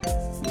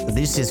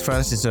This is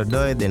Francis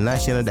Odoy, the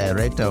National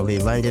Director of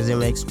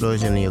Evangelism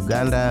Explosion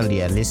Uganda, and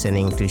you are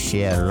listening to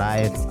Share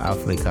Life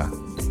Africa.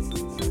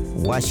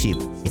 Worship,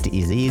 it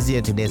is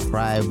easier to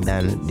describe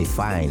than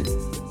define.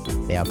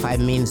 There are 5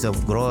 means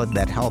of growth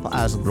that help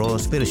us grow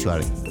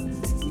spiritually: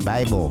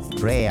 Bible,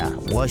 prayer,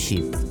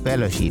 worship,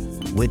 fellowship,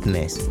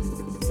 witness.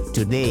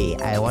 Today,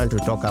 I want to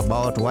talk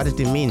about what it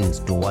means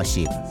to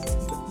worship.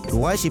 To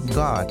worship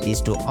God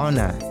is to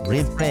honor,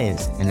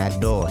 reverence, and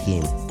adore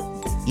Him,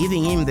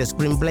 giving Him the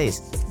supreme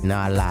place in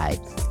our life.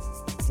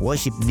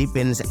 Worship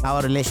deepens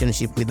our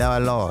relationship with our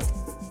Lord.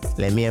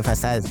 Let me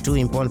emphasize 2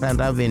 important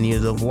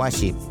avenues of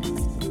worship.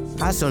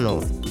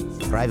 Personal,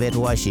 private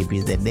worship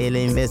is the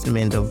daily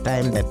investment of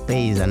time that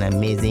pays an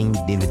amazing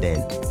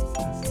dividend.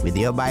 With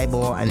your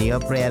Bible and your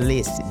prayer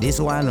list,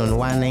 this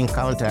one-on-one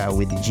encounter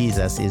with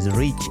Jesus is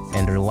rich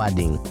and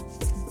rewarding.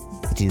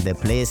 It is the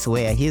place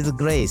where His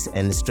grace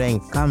and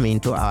strength come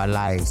into our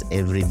lives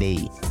every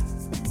day.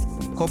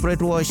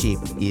 Corporate worship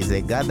is a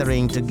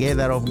gathering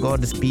together of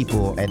God's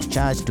people at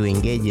church to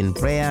engage in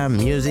prayer,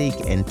 music,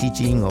 and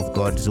teaching of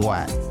God's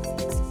Word.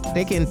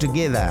 Taken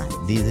together,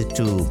 these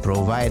 2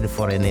 provide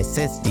for a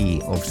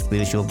necessity of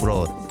spiritual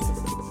growth.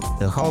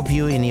 To help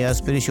you in your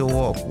spiritual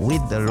walk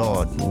with the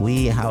Lord,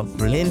 we have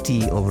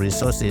plenty of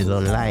resources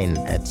online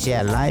at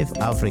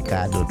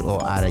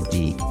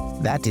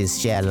sharelifeafrica.org. That is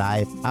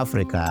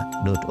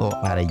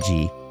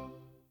sharelifeafrica.org.